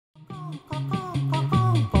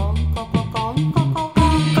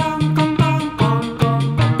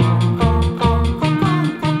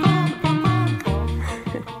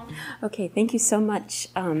Okay, thank you so much,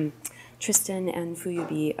 Tristan and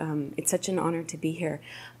Fuyubi. It's such an honor to be here.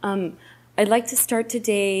 I'd like to start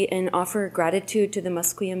today and offer gratitude to the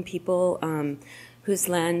Musqueam people whose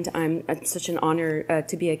land it's such an honor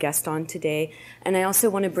to be a guest on today. And I also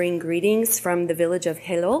want to bring greetings from the village of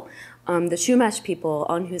Hokkaidō, the Chumash people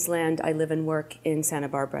on whose land I live and work in Santa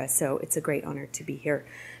Barbara. So it's a great honor to be here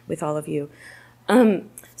with all of you.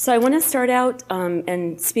 So I want to start out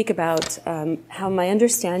and speak about how my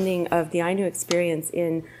understanding of the Ainu experience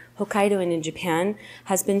in Hokkaido and in Japan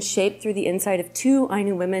has been shaped through the insight of two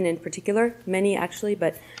Ainu women in particular, many actually,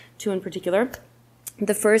 but two in particular.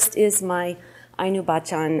 The first is my Ainu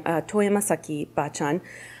bachan, Toyama Saki bachan.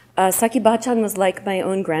 Saki bachan was like my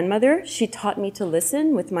own grandmother. She taught me to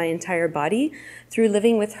listen with my entire body. Through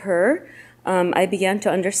living with her, I began to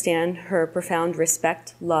understand her profound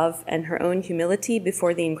respect, love, and her own humility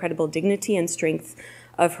before the incredible dignity and strength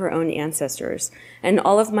of her own ancestors. And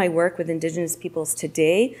all of my work with indigenous peoples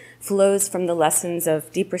today flows from the lessons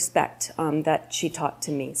of deep respect that she taught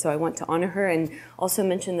to me. So I want to honor her and also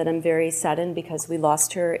mention that I'm very saddened because we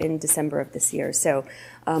lost her in December of this year. So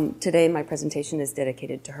today my presentation is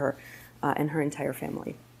dedicated to her and her entire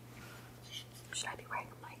family. Should I be wearing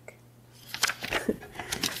a mic?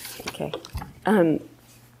 Okay.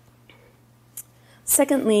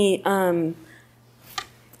 Secondly,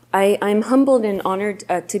 I'm humbled and honored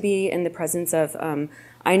to be in the presence of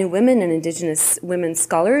Ainu women and indigenous women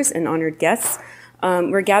scholars and honored guests.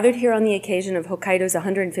 We're gathered here on the occasion of Hokkaido's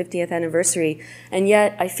 150th anniversary, and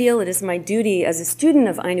yet I feel it is my duty as a student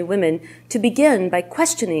of Ainu women to begin by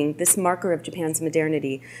questioning this marker of Japan's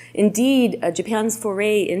modernity. Indeed, Japan's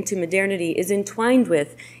foray into modernity is entwined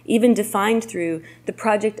with, even defined through, the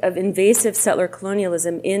project of invasive settler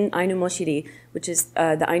colonialism in Ainu Moshiri, which is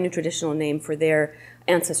the Ainu traditional name for their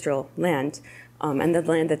ancestral land, and the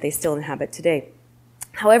land that they still inhabit today.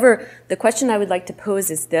 However, the question I would like to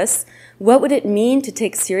pose is this: what would it mean to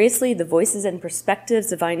take seriously the voices and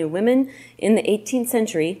perspectives of Ainu women in the 18th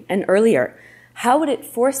century and earlier? How would it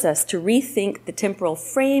force us to rethink the temporal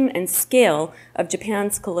frame and scale of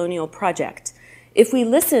Japan's colonial project? If we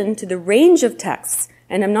listen to the range of texts,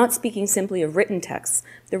 and I'm not speaking simply of written texts,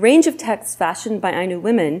 the range of texts fashioned by Ainu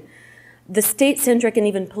women, the state-centric and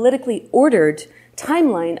even politically ordered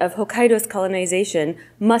timeline of Hokkaido's colonization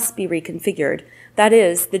must be reconfigured. That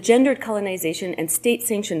is, the gendered colonization and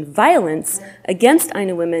state-sanctioned violence against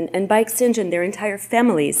Ainu women, and by extension their entire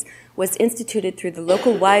families, was instituted through the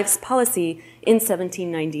local wives policy in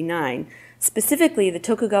 1799. Specifically, the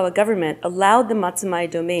Tokugawa government allowed the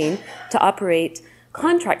Matsumai domain to operate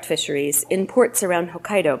contract fisheries in ports around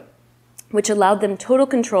Hokkaido, which allowed them total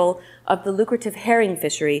control of the lucrative herring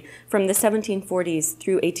fishery from the 1740s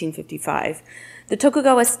through 1855. The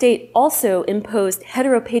Tokugawa state also imposed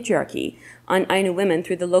heteropatriarchy on Ainu women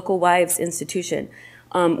through the local wives institution,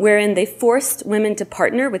 wherein they forced women to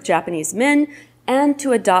partner with Japanese men and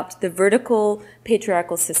to adopt the vertical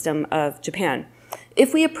patriarchal system of Japan.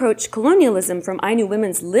 If we approach colonialism from Ainu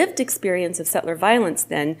women's lived experience of settler violence,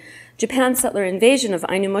 then Japan's settler invasion of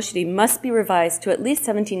Ainu Moshiri must be revised to at least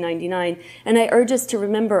 1799, and I urge us to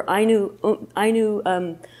remember Ainu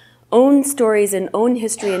own stories and own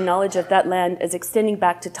history and knowledge of that land as extending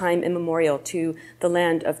back to time immemorial, to the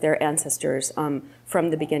land of their ancestors from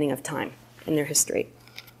the beginning of time in their history.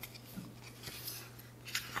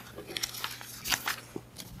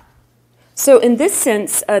 So in this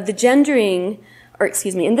sense, the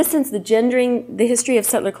history of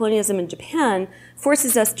settler colonialism in Japan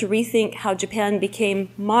forces us to rethink how Japan became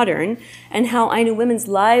modern and how Ainu women's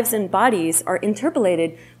lives and bodies are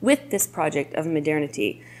interpolated with this project of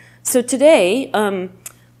modernity. So today,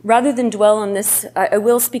 rather than dwell on this, I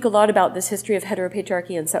will speak a lot about this history of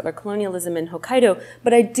heteropatriarchy and settler colonialism in Hokkaido,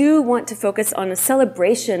 but I do want to focus on a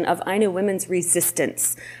celebration of Ainu women's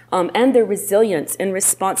resistance and their resilience in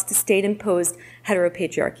response to state-imposed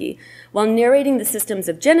heteropatriarchy. While narrating the systems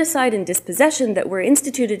of genocide and dispossession that were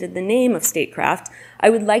instituted in the name of statecraft,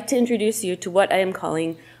 I would like to introduce you to what I am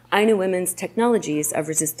calling Ainu women's technologies of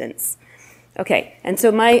resistance. Okay, and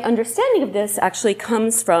so my understanding of this actually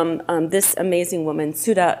comes from this amazing woman,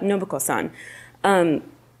 Suda Nobuko-san.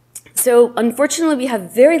 So unfortunately, we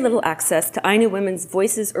have very little access to Ainu women's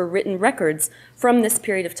voices or written records from this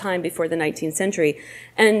period of time before the 19th century.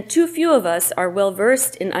 And too few of us are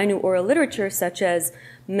well-versed in Ainu oral literature, such as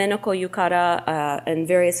Menoko Yukara and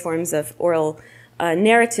various forms of oral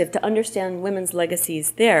narrative, to understand women's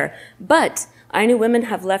legacies there. But Ainu women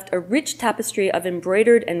have left a rich tapestry of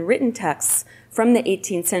embroidered and written texts from the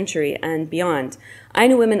 18th century and beyond.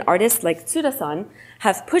 Ainu women artists like Tsuda-san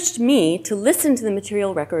have pushed me to listen to the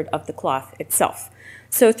material record of the cloth itself.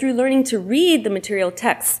 So through learning to read the material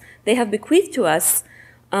texts they have bequeathed to us,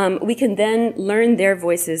 we can then learn their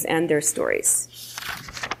voices and their stories.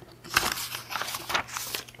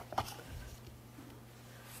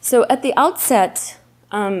 So at the outset,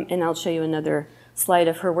 and I'll show you another slide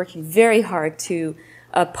of her working very hard to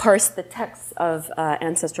parse the texts of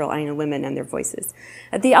ancestral Ainu women and their voices.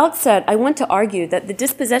 At the outset, I want to argue that the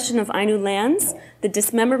dispossession of Ainu lands, the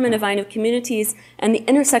dismemberment of Ainu communities, and the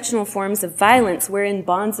intersectional forms of violence wherein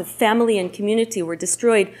bonds of family and community were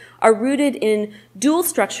destroyed are rooted in dual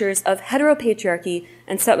structures of heteropatriarchy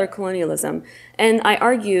and settler colonialism. And I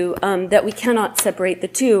argue that we cannot separate the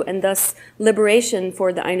two, and thus liberation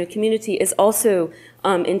for the Ainu community is also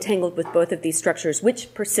entangled with both of these structures,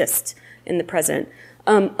 which persist in the present.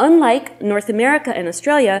 Unlike North America and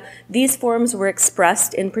Australia, these forms were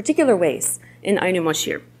expressed in particular ways in Ainu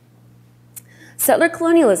Moshir. Settler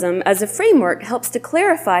colonialism as a framework helps to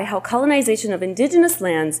clarify how colonization of indigenous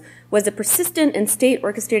lands was a persistent and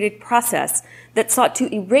state-orchestrated process that sought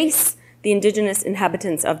to erase the indigenous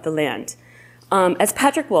inhabitants of the land. As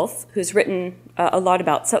Patrick Wolfe, who's written a lot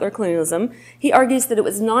about settler colonialism, he argues that it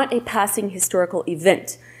was not a passing historical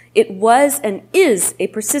event. It was and is a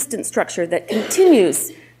persistent structure that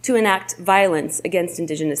continues to enact violence against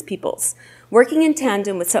indigenous peoples. Working in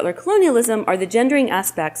tandem with settler colonialism are the gendering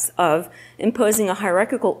aspects of imposing a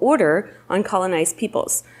hierarchical order on colonized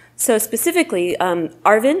peoples. So specifically,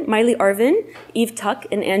 Miley Arvin, Eve Tuck,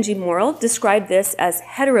 and Angie Morrill describe this as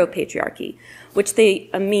heteropatriarchy, which they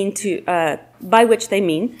by which they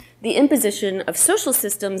mean the imposition of social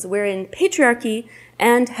systems wherein patriarchy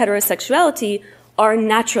and heterosexuality are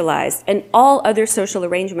naturalized, and all other social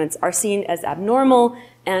arrangements are seen as abnormal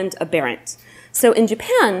and aberrant. So in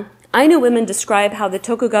Japan, Ainu women describe how the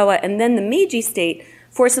Tokugawa and then the Meiji state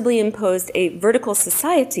forcibly imposed a vertical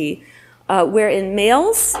society wherein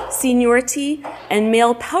males, seniority, and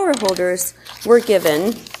male power holders were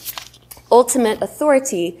given ultimate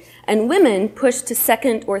authority, and women pushed to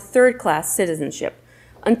second or third class citizenship.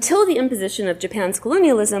 Until the imposition of Japan's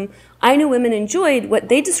colonialism, Ainu women enjoyed what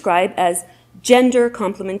they describe as gender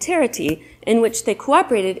complementarity, in which they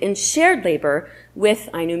cooperated in shared labor with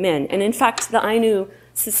Ainu men. And in fact, the Ainu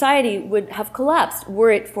society would have collapsed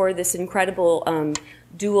were it for this incredible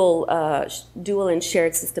dual and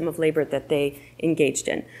shared system of labor that they engaged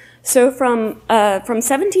in. So from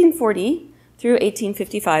 1740 through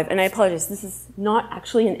 1855, and I apologize, this is not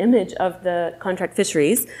actually an image of the contract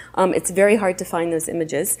fisheries. It's very hard to find those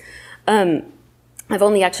images. I've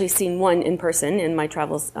only actually seen one in person in my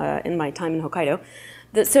travels, in my time in Hokkaido.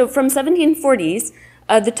 So from 1740s,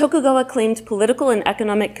 the Tokugawa claimed political and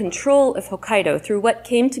economic control of Hokkaido through what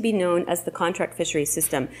came to be known as the contract fisheries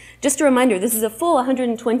system. Just a reminder, this is a full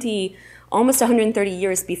 120, almost 130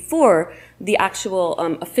 years before the actual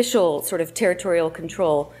official sort of territorial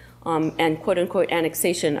control and quote-unquote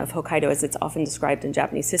annexation of Hokkaido, as it's often described in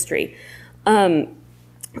Japanese history.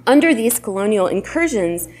 Under these colonial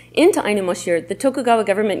incursions into Ainu Moshir, the Tokugawa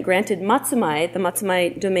government granted Matsumai, the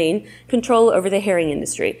Matsumai domain, control over the herring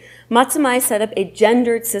industry. Matsumai set up a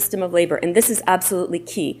gendered system of labor, and this is absolutely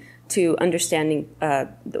key to understanding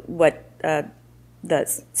the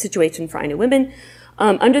situation for Ainu women.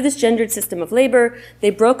 Under this gendered system of labor,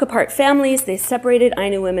 they broke apart families, they separated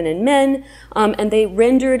Ainu women and men, and they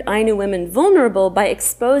rendered Ainu women vulnerable by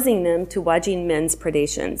exposing them to Wajin men's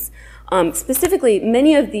predations. Specifically,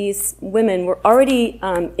 many of these women were already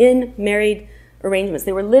in married arrangements.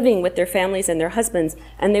 They were living with their families and their husbands,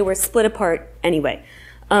 and they were split apart anyway.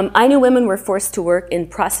 Ainu women were forced to work in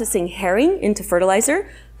processing herring into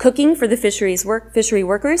fertilizer, cooking for the fishery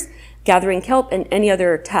workers, gathering kelp, and any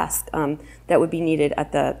other task that would be needed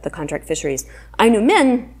at the contract fisheries. Ainu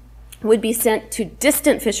men would be sent to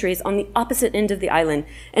distant fisheries on the opposite end of the island,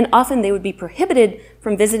 and often they would be prohibited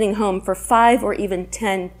from visiting home for 5 or even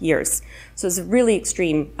 10 years. So it's a really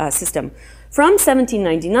extreme system. From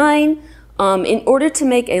 1799, in order to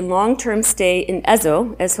make a long-term stay in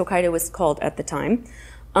Ezo, as Hokkaido was called at the time,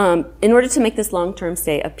 in order to make this long-term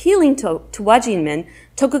stay appealing to Wajin men,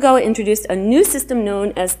 Tokugawa introduced a new system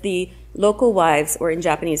known as the local wives, or in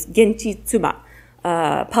Japanese, genchi tsuma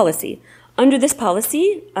policy. Under this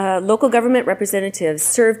policy, local government representatives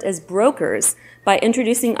served as brokers by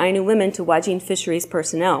introducing Ainu women to Wajin fisheries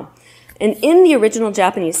personnel. And in the original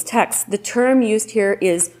Japanese text, the term used here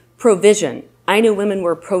is provision. Ainu women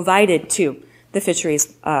were provided to the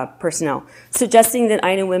fisheries personnel, suggesting that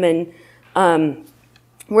Ainu women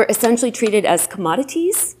were essentially treated as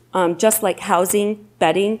commodities, just like housing,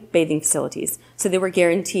 bedding, bathing facilities. So they were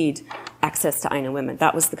guaranteed access to Ainu women.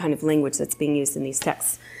 That was the kind of language that's being used in these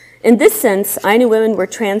texts. In this sense, Ainu women were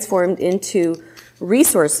transformed into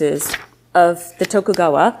resources of the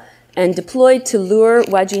Tokugawa and deployed to lure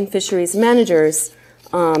Wajin fisheries managers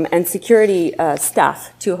and security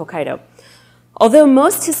staff to Hokkaido. Although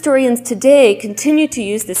most historians today continue to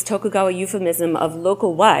use this Tokugawa euphemism of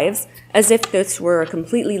local wives as if this were a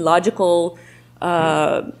completely logical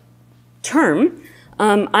term,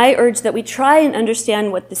 I urge that we try and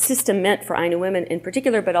understand what the system meant for Ainu women in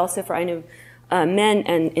particular, but also for Ainu men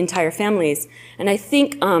and entire families. And I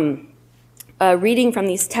think reading from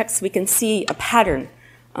these texts, we can see a pattern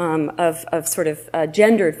of sort of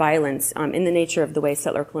gendered violence in the nature of the way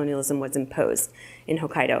settler colonialism was imposed in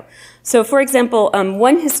Hokkaido. So, for example,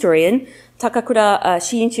 one historian, Takakura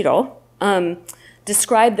Shiinchiro,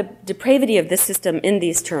 described the depravity of this system in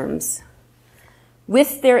these terms.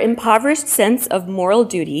 With their impoverished sense of moral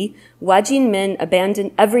duty, Wajin men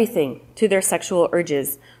abandon everything to their sexual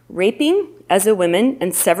urges, raping Ezo women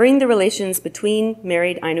and severing the relations between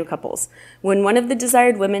married Ainu couples. When one of the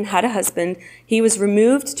desired women had a husband, he was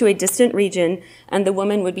removed to a distant region and the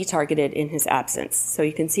woman would be targeted in his absence. So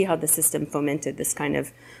you can see how the system fomented this kind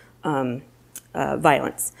of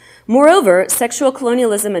violence. Moreover, sexual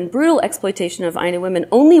colonialism and brutal exploitation of Ainu women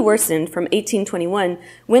only worsened from 1821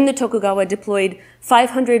 when the Tokugawa deployed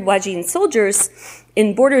 500 Wajin soldiers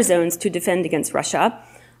in border zones to defend against Russia.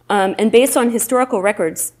 And based on historical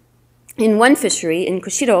records, in one fishery, in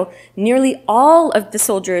Kushiro, nearly all of the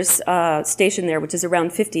soldiers stationed there, which is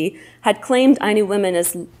around 50, had claimed Ainu women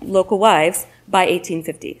as local wives by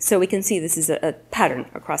 1850. So we can see this is a pattern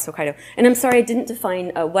across Hokkaido. And I'm sorry, I didn't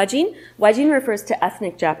define Wajin. Wajin refers to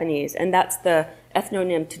ethnic Japanese, and that's the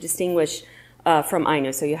ethnonym to distinguish from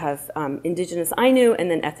Ainu. So you have indigenous Ainu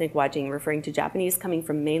and then ethnic Wajin, referring to Japanese coming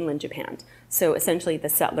from mainland Japan. So essentially the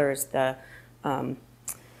settlers,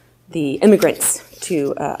 the immigrants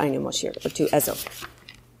to Ainu Moshir, or to Ezo.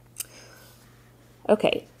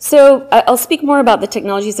 Okay, so I'll speak more about the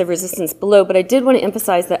technologies of resistance below, but I did want to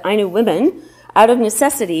emphasize that Ainu women, out of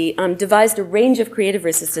necessity, devised a range of creative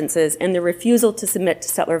resistances and the refusal to submit to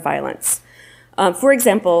settler violence. For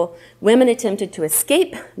example, women attempted to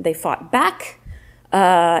escape, they fought back,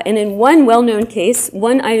 and in one well-known case,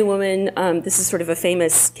 one Ainu woman, this is sort of a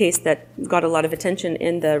famous case that got a lot of attention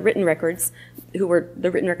in the written records, the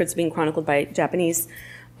written records being chronicled by Japanese,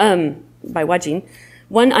 by Wajin.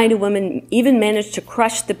 One Ainu woman even managed to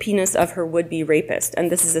crush the penis of her would-be rapist.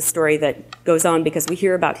 And this is a story that goes on because we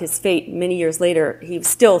hear about his fate many years later. He was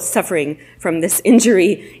still suffering from this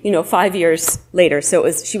injury, 5 years later.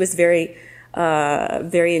 So she was very,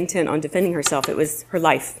 very intent on defending herself. It was her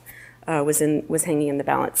life was hanging in the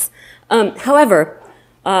balance. However,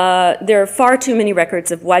 there are far too many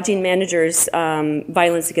records of Wajin managers'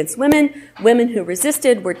 violence against women. Women who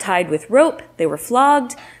resisted were tied with rope, they were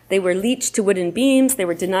flogged, they were leached to wooden beams, they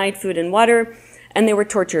were denied food and water, and they were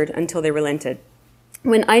tortured until they relented.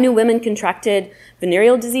 When Ainu women contracted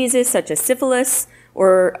venereal diseases such as syphilis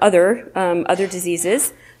or other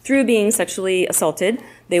diseases through being sexually assaulted,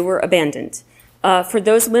 they were abandoned. For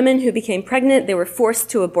those women who became pregnant, they were forced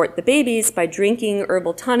to abort the babies by drinking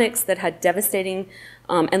herbal tonics that had devastating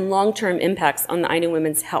and long-term impacts on the Ainu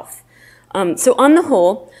women's health. So on the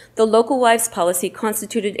whole, the local wives policy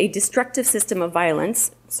constituted a destructive system of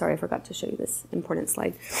violence. Sorry, I forgot to show you this important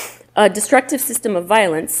slide. A destructive system of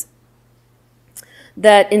violence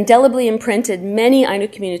that indelibly imprinted many Ainu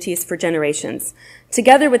communities for generations.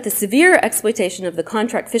 Together with the severe exploitation of the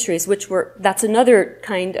contract fisheries, that's another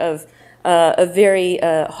kind of a very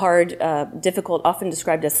hard, difficult, often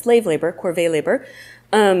described as slave labor, corvée labor.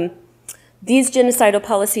 These genocidal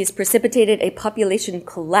policies precipitated a population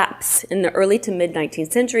collapse in the early to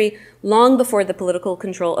mid-19th century, long before the political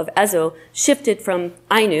control of Ezo shifted from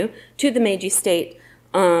Ainu to the Meiji state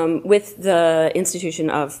with the institution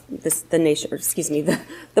of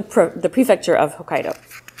the prefecture of Hokkaido.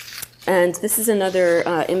 And this is another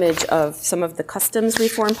image of some of the customs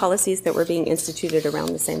reform policies that were being instituted around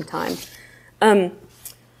the same time.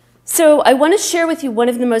 So I want to share with you one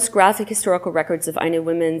of the most graphic historical records of Ainu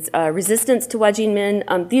women's resistance to Wajin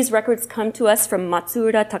men. These records come to us from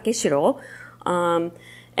Matsuura Takeshiro.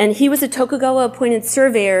 And he was a Tokugawa-appointed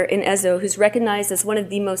surveyor in Ezo who's recognized as one of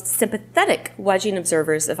the most sympathetic Wajin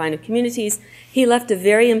observers of Ainu communities. He left a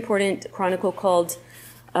very important chronicle called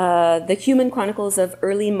The Human Chronicles of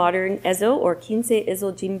Early Modern Ezo, or Kinsei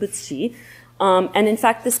Ezo Jinbutshi. And in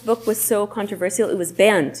fact, this book was so controversial, it was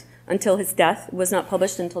banned until his death. It was not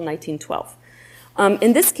published until 1912.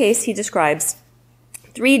 In this case, he describes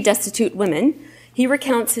 3 destitute women. He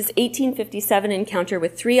recounts his 1857 encounter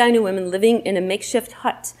with 3 Ainu women living in a makeshift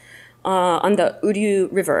hut on the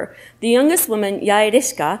Uryu River. The youngest woman,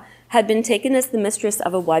 Yairishka, had been taken as the mistress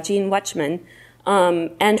of a Wajin watchman,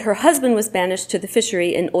 and her husband was banished to the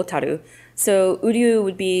fishery in Otaru. So Uryu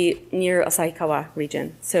would be near Asahikawa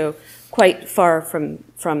region, so quite far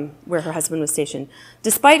from where her husband was stationed.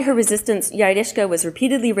 Despite her resistance, Yairishka was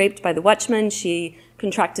repeatedly raped by the watchman. She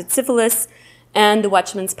contracted syphilis, and the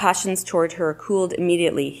watchman's passions toward her cooled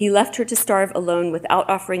immediately. He left her to starve alone without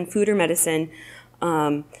offering food or medicine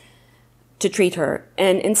to treat her.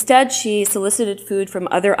 And instead, she solicited food from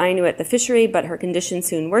other Ainu at the fishery, but her condition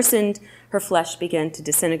soon worsened. Her flesh began to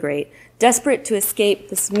disintegrate. Desperate to escape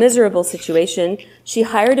this miserable situation, she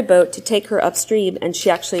hired a boat to take her upstream, and she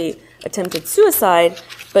actually attempted suicide,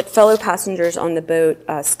 but fellow passengers on the boat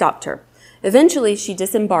stopped her. Eventually, she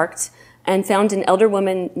disembarked and found an elder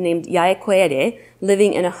woman named Yaekwere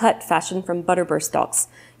living in a hut fashioned from butterbur stalks.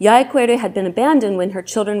 Yaekwere had been abandoned when her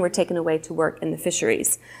children were taken away to work in the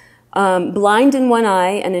fisheries. Blind in one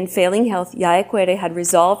eye and in failing health, Yaekwere had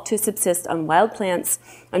resolved to subsist on wild plants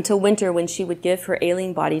until winter, when she would give her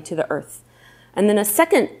ailing body to the earth. And then a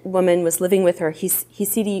second woman was living with her,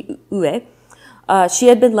 Hisiri Ue. She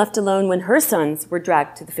had been left alone when her sons were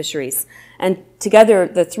dragged to the fisheries. And together,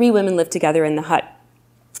 the three women lived together in the hut.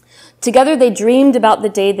 Together, they dreamed about the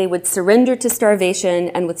day they would surrender to starvation,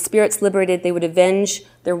 and with spirits liberated, they would avenge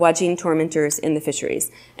their Wajin tormentors in the fisheries.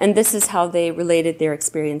 And this is how they related their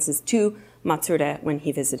experiences to Matsure when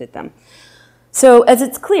he visited them. So as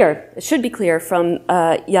it's clear, it should be clear from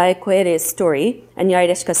Yaekwere's story and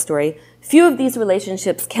Yairishka's story, few of these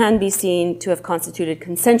relationships can be seen to have constituted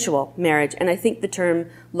consensual marriage, and I think the term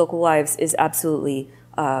local wives is absolutely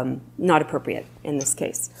not appropriate in this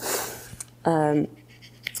case.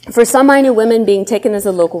 For some Ainu women, being taken as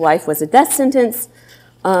a local wife was a death sentence,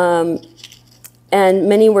 and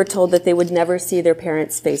many were told that they would never see their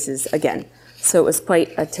parents' faces again. So it was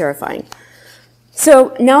quite terrifying.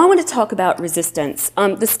 So now I want to talk about resistance.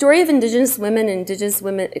 The story of indigenous women's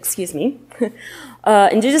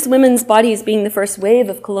bodies being the first wave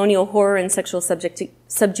of colonial horror and sexual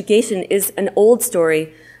subjugation is an old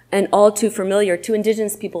story and all too familiar to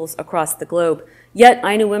indigenous peoples across the globe. Yet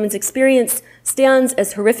Ainu women's experience stands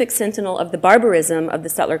as horrific sentinel of the barbarism of the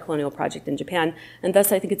settler colonial project in Japan, and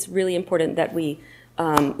thus I think it's really important that we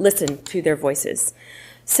listen to their voices.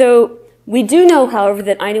 So we do know, however,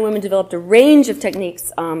 that Ainu women developed a range of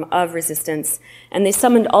techniques of resistance, and they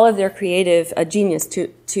summoned all of their creative genius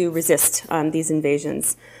to resist these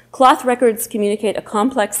invasions. Cloth records communicate a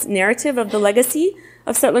complex narrative of the legacy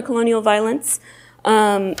of settler colonial violence.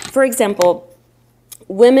 For example,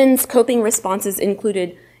 women's coping responses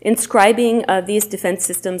included inscribing these defense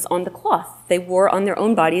systems on the cloth they wore on their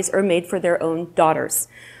own bodies or made for their own daughters.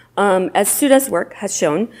 As Suda's work has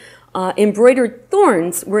shown, embroidered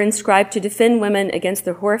thorns were inscribed to defend women against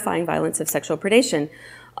the horrifying violence of sexual predation.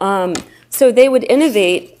 So they would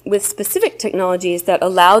innovate with specific technologies that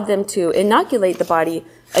allowed them to inoculate the body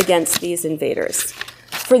against these invaders.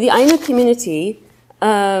 For the Ainu community,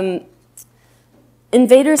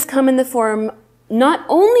 invaders come in the form not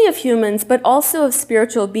only of humans, but also of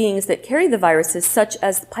spiritual beings that carry the viruses, such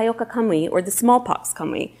as Paioka kamui, or the smallpox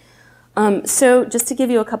kamui. So just to give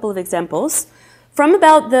you a couple of examples, from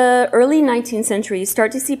about the early 19th century, you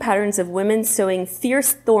start to see patterns of women sewing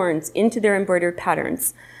fierce thorns into their embroidered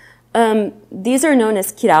patterns. These are known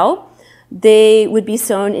as kirao. They would be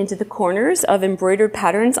sewn into the corners of embroidered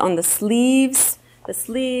patterns on the sleeves,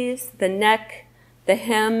 the neck, the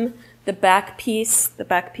hem, the back piece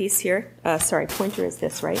here. Sorry, pointer is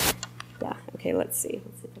this, right? Yeah, okay, let's see.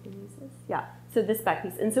 Let's see if I can use this. Yeah, so this back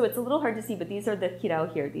piece. And so it's a little hard to see, but these are the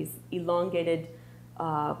kirao here, these elongated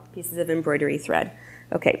pieces of embroidery thread.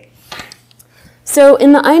 Okay. So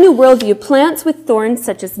in the Ainu worldview, plants with thorns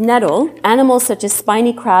such as nettle, animals such as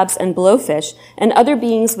spiny crabs and blowfish, and other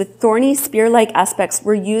beings with thorny spear-like aspects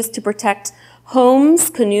were used to protect homes,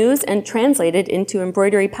 canoes, and translated into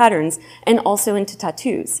embroidery patterns and also into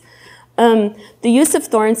tattoos. The use of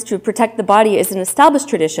thorns to protect the body is an established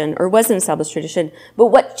tradition, or was an established tradition, but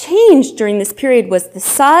what changed during this period was the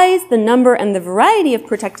size, the number, and the variety of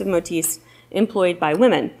protective motifs employed by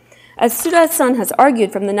women. As Suda-san has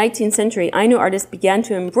argued, from the 19th century, Ainu artists began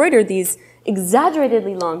to embroider these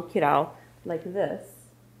exaggeratedly long kirao, like this.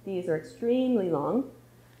 These are extremely long.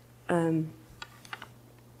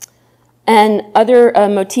 And other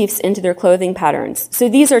motifs into their clothing patterns. So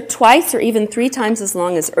these are twice or even 3 times as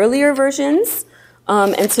long as earlier versions.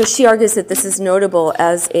 And so she argues that this is notable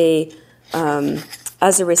as a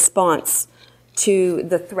response to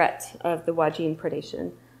the threat of the Wajin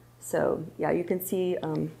predation. So yeah, you can see.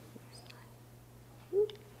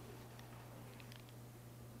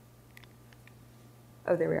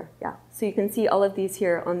 Oh, there we are, yeah. So you can see all of these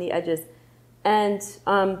here on the edges. And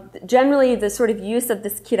generally, the sort of use of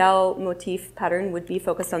this kirao motif pattern would be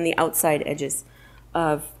focused on the outside edges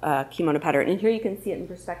of kimono pattern. And here you can see it in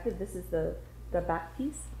perspective. This is the back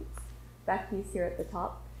piece here at the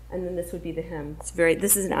top. And then this would be the hem.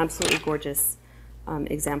 This is an absolutely gorgeous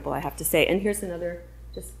example, I have to say. And here's another,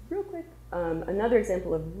 just real quick, another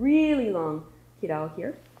example of really long kirao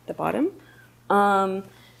here at the bottom.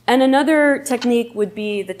 And another technique would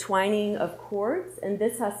be the twining of cords, and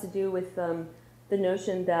this has to do with the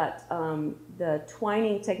notion that the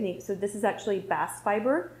twining technique, so this is actually bast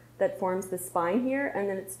fiber that forms the spine here, and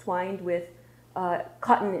then it's twined with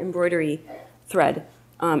cotton embroidery thread.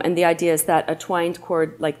 And the idea is that a twined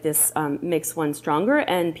cord like this makes one stronger,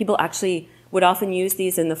 and people actually would often use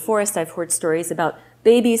these in the forest. I've heard stories about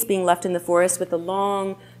babies being left in the forest with a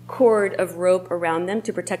long cord of rope around them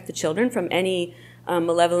to protect the children from any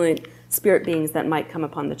malevolent spirit beings that might come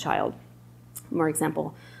upon the child. More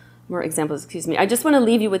examples, excuse me. I just want to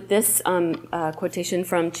leave you with this quotation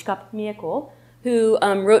from Chikap Mieko, who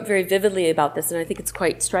wrote very vividly about this, and I think it's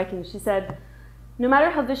quite striking. She said, "No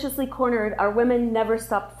matter how viciously cornered, our women never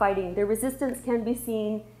stopped fighting. Their resistance can be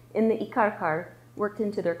seen in the ikarkar worked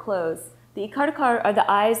into their clothes. The ikarkar are the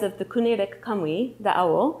eyes of the kunerek kamui, the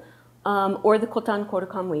owl, or the kotan koru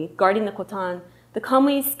kamui, guarding the kotan. The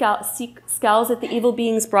kamui scowls at the evil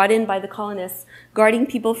beings brought in by the colonists, guarding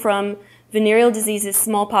people from venereal diseases,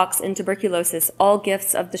 smallpox, and tuberculosis, all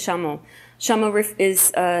gifts of the shamo. Shamo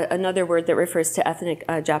is another word that refers to ethnic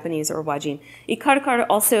Japanese or wajin. Ikarkar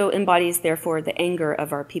also embodies, therefore, the anger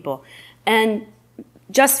of our people." And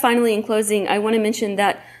just finally, in closing, I want to mention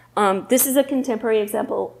that this is a contemporary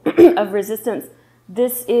example of resistance.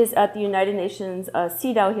 This is at the United Nations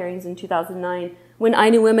CEDAW hearings in 2009, when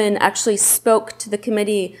Ainu women actually spoke to the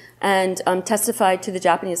committee and testified to the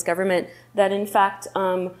Japanese government that, in fact,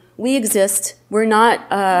 we exist. We're not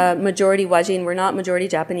majority Wajin. We're not majority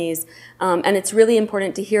Japanese. And it's really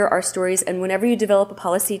important to hear our stories. And whenever you develop a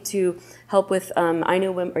policy to help with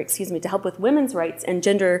to help with women's rights and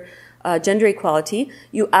gender equality,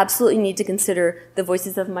 you absolutely need to consider the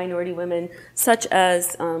voices of minority women, such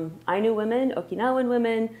as Ainu women, Okinawan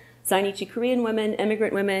women, Zainichi Korean women,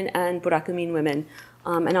 immigrant women, and Burakumin women.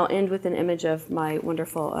 And I'll end with an image of my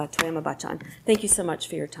wonderful Toyama Bachan. Thank you so much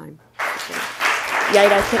for your time.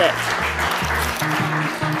 Yaira Kire.